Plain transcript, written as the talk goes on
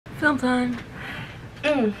Film time.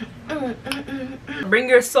 Bring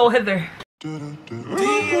your soul hither.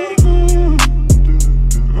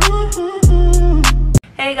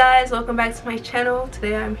 Hey guys, welcome back to my channel.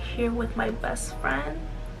 Today I'm here with my best friend.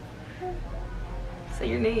 Say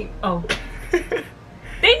your name. Oh.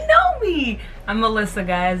 They know me. I'm Alyssa,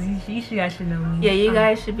 guys. You guys should know me. Yeah, you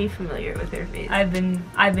guys should be familiar with her face. I've been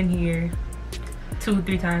here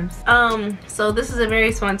 2-3 times. So this is a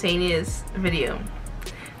very spontaneous video.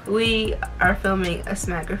 We are filming a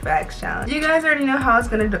Smack or Facts challenge. You guys already know how it's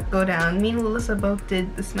gonna go down. Me and Alyssa both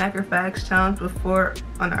did the Smack or Facts challenge before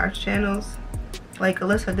on our channels. Like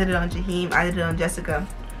Alyssa did it on Jaheim, I did it on Jessica.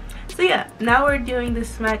 So yeah, now we're doing the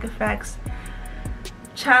Smack or Facts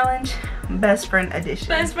challenge, best friend edition.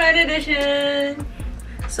 Best friend edition.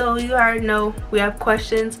 So you already know we have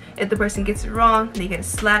questions. If the person gets it wrong, they get a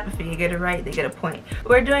slap. If you get it right, they get a point.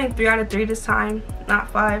 We're doing 3 out of 3 this time, not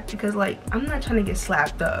 5, because like I'm not trying to get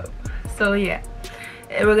slapped up. So yeah,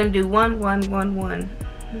 and we're gonna do 1, 1, 1, 1.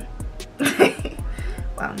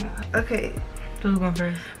 Wow. Okay. Who's going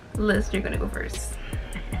first? Liz, you're gonna go first.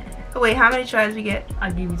 Oh, wait, how many tries we get? I'll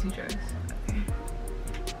give you 2 tries. Okay.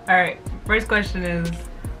 All right. First question is,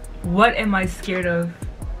 what am I scared of?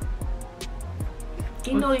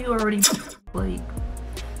 You know you already like.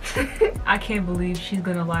 I can't believe she's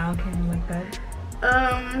gonna lie on camera like that.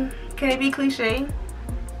 Can it be cliche?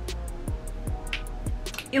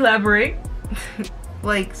 Elaborate.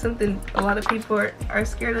 Like something a lot of people are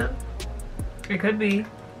scared of? It could be,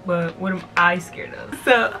 but what am I scared of?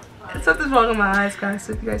 So something's wrong with my eyes, guys.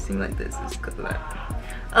 So if you guys see me like this, it's because of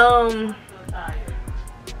that.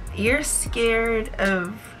 You're scared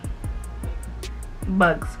of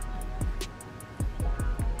bugs.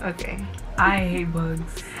 Okay. I hate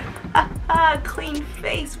bugs. Clean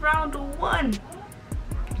face, round 1.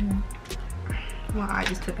 Well, I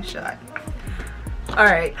just took a shot.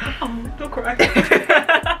 Alright. Oh, don't cry.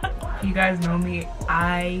 You guys know me.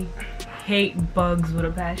 I hate bugs with a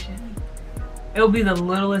passion. It'll be the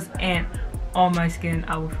littlest ant on my skin.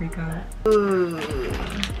 I will freak out. Ooh.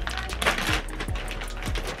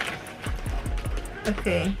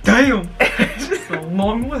 Okay. Damn! It's a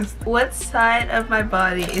long list. What side of my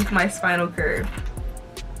body is my spinal curve?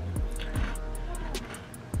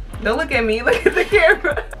 Don't look at me, look at the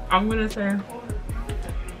camera. I'm gonna say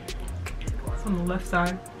it's on the left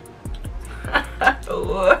side. It's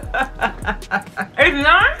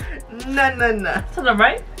not? No. It's on the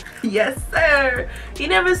right? Yes, sir. You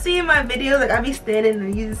never see in my videos, like I be standing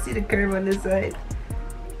and you just see the curve on this side.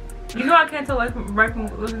 You know I can't tell like right from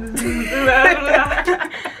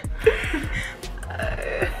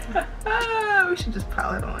we should just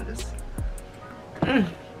pile it on. Just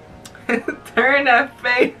turn that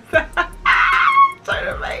face. Turn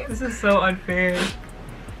that face. This is so unfair.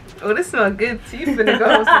 Oh, this smells good too. You finna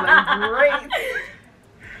go smell great.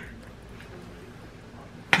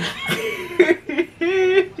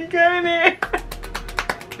 You got in there.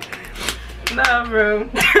 Nah, bro.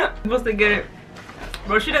 I'm supposed to get it.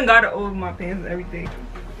 Bro, she done got it over my pants and everything.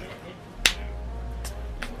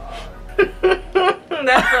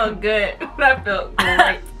 That felt good. That felt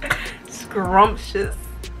great. Scrumptious.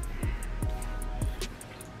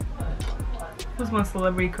 Who's my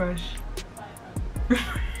celebrity crush?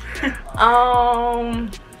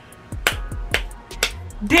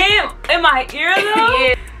 Damn, in my ear though?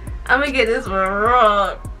 Yeah. I'm gonna get this one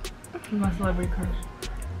wrong. Who's my celebrity crush?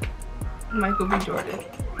 Michael B. Jordan.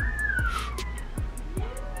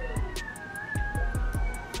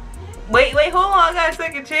 Wait, hold on, I got a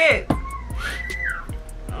second chance.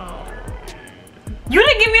 Oh. You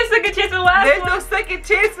didn't give me a second chance for the last one. There's no second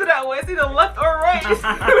chance for that one. It's either left or right. I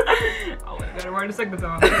would have got it right the second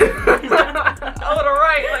time. I would have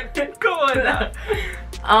right, like, come on now.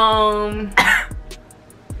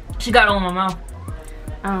 She got it on my mouth.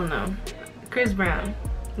 I don't know. Chris Brown.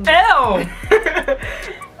 Ew!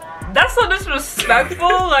 That's so disrespectful.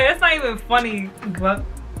 Like, that's not even funny. Go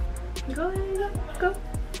ahead, go.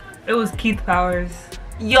 It was Keith Powers.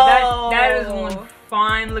 Yo, that is one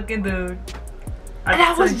fine looking dude.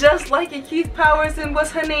 That was just like a Keith Powers, and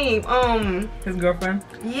what's her name? His girlfriend.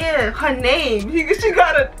 Yeah, her name. She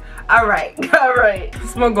got it. All right.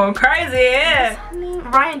 Smoke going crazy. Yeah. What's her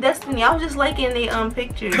name? Ryan Destiny. I was just liking the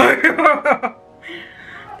pictures. I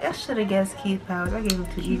should have guessed Keith Powers. I gave him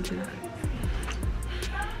to you too.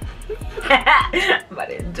 I'm about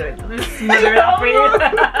to enjoy this. Smother it out for you.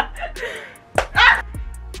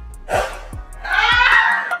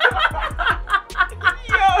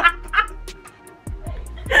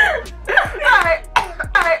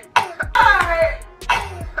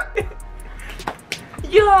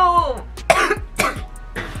 Yo!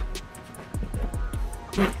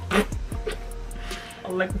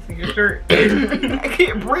 like what's in your shirt. I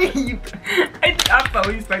can't breathe. I thought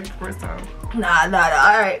we expected the first time. Nah.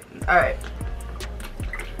 Alright.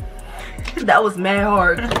 That was mad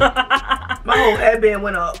hard. My whole headband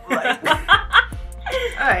went up. Like.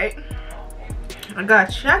 Alright. I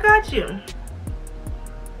got you.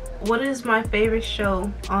 What is my favorite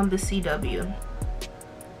show on the CW?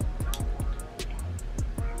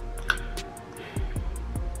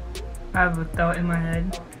 I have a thought in my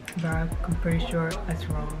head, but I'm pretty sure that's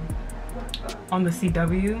wrong. On the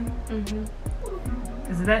CW?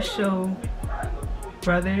 Is it that show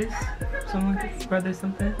Brothers? Something like this? Brothers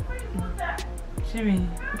something? Jimmy.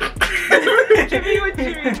 Jimmy, what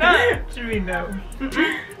Jimmy? No. Jimmy, no.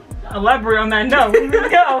 Elaborate on that. No.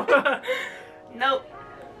 No. Nope.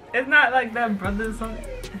 It's not like that Brothers something.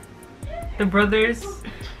 The Brothers.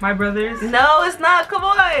 My Brothers. No, it's not. Come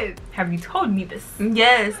on. Have you told me this?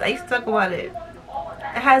 Yes, I used to talk about it.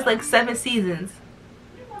 It has like 7 seasons.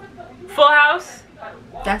 Full House?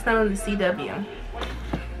 That's not on the CW.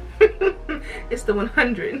 It's the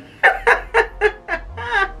 100.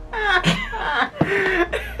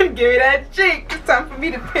 Give me that cheek. It's time for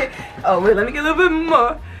me to pay. Oh wait, let me get a little bit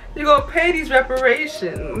more. You're gonna pay these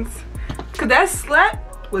reparations. Cause that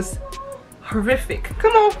slap was horrific.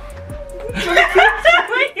 Come on. Come on.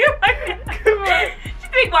 You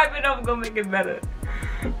think wiping up is gonna make it better?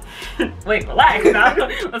 Wait, relax now.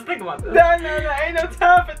 Let's think about this. No. Ain't no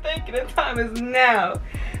time for thinking. The time is now.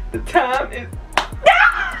 The time is.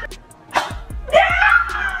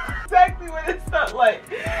 Exactly what it felt like.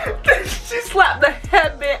 She slapped the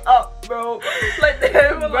headband up, bro. Like the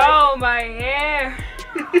headband. Bro, my hair.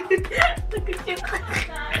 Look at you.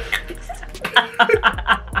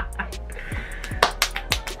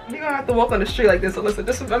 You're gonna have to walk on the street like this, Alyssa.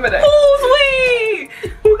 Just remember that. Who's we?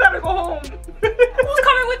 Who gotta go home? Who's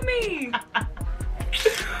coming with me?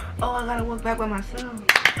 Oh, I gotta walk back by myself.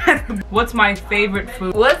 What's my favorite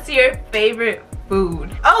food? What's your favorite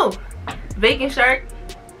food? Oh, bacon shark.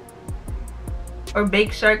 Or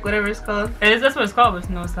baked shark, whatever it's called. That's what it's called, but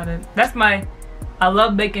no, it's not it. I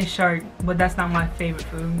love bacon shark, but that's not my favorite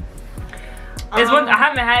food. It's one I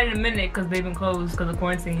haven't had it in a minute because they've been closed because of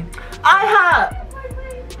quarantine. I have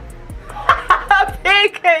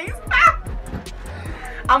pancakes.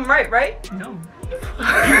 I'm right? No.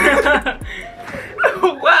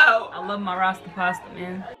 Wow. I love my Rasta pasta,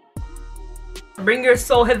 man. Bring your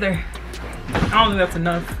soul hither. I don't think that's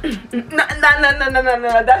enough.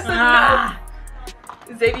 No. That's enough.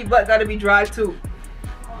 Xavier butt gotta be dry too.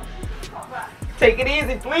 Take it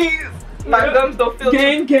easy, please. My gums don't feel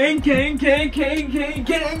gang in this bitch,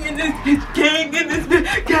 gang in this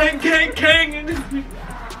bitch, gang in this bitch.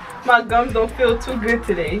 My gums don't feel too good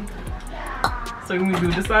today. So you want me to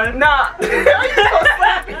do this side? Nah. Are you so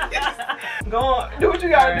slappy? Go on. Do what you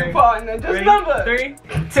gotta do, partner. Just remember. 3,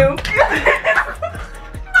 2.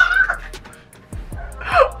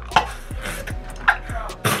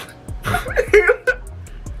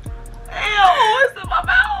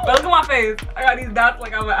 Look at my face. I got these dots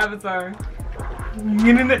like I'm an avatar.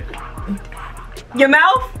 Your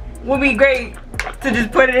mouth would be great to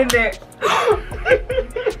just put it in there.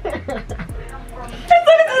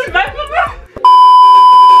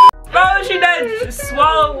 Bro, she done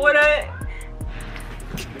swallow water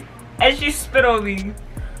and she spit on me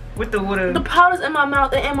with the water. The powder's in my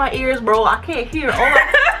mouth and in my ears, bro. I can't hear.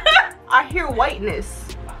 I hear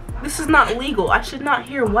whiteness. This is not legal. I should not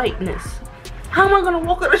hear whiteness. How am I gonna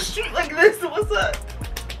walk on the street like this? What's up?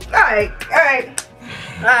 Alright,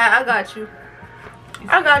 I got you.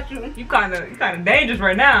 You kind of dangerous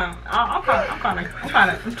right now. I'm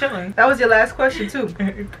chilling. That was your last question too.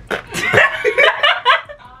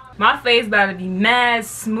 My face about to be mad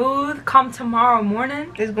smooth come tomorrow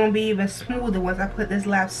morning. It's gonna be even smoother once I put this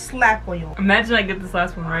last slap on you. Imagine I get this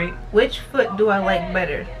last one right. Which foot do I like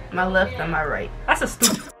better? My left or my right? That's a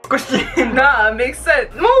stupid question. Nah, it makes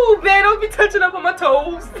sense. Move, man. Don't be touching up on my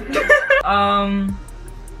toes.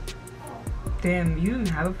 Damn, you didn't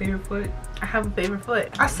have a favorite foot? I have a favorite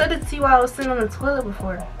foot. I said it to you while I was sitting on the toilet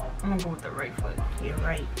before. I'm gonna go with the right foot. You're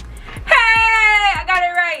right. Hey, I got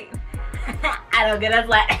it right. I don't get a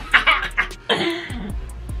slap.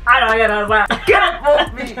 I don't get a slap. Get up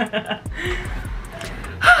off me.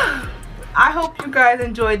 I hope you guys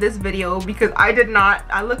enjoyed this video because I did not.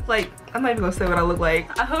 I'm not even gonna say what I look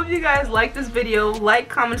like. I hope you guys like this video. Like,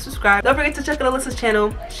 comment, subscribe. Don't forget to check out Alyssa's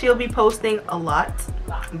channel. She'll be posting a lot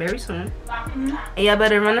very soon. And y'all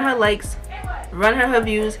better run her likes, run her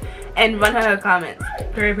views, and run her comments.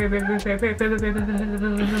 Period.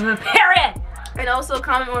 And also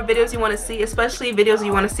comment more videos you want to see, especially videos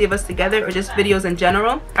you want to see of us together or just videos in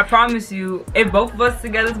general. I promise you, if both of us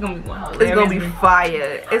together, it's gonna be one. It's gonna be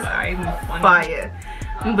fire. It's fire.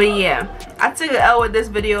 But yeah, I took an L with this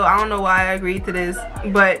video. I don't know why I agreed to this,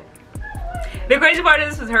 but the crazy part is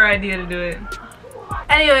this was her idea to do it.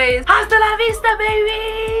 Anyways, hasta la vista,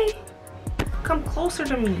 baby. Come closer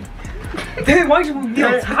to me. Damn, why'd you be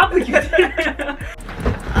on top of you?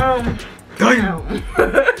 Damn.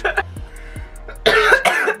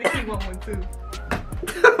 The key want one too.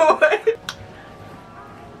 What?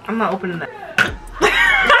 I'm not opening that.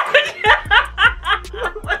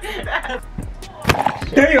 What's that?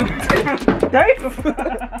 Damn.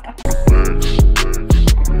 Damn.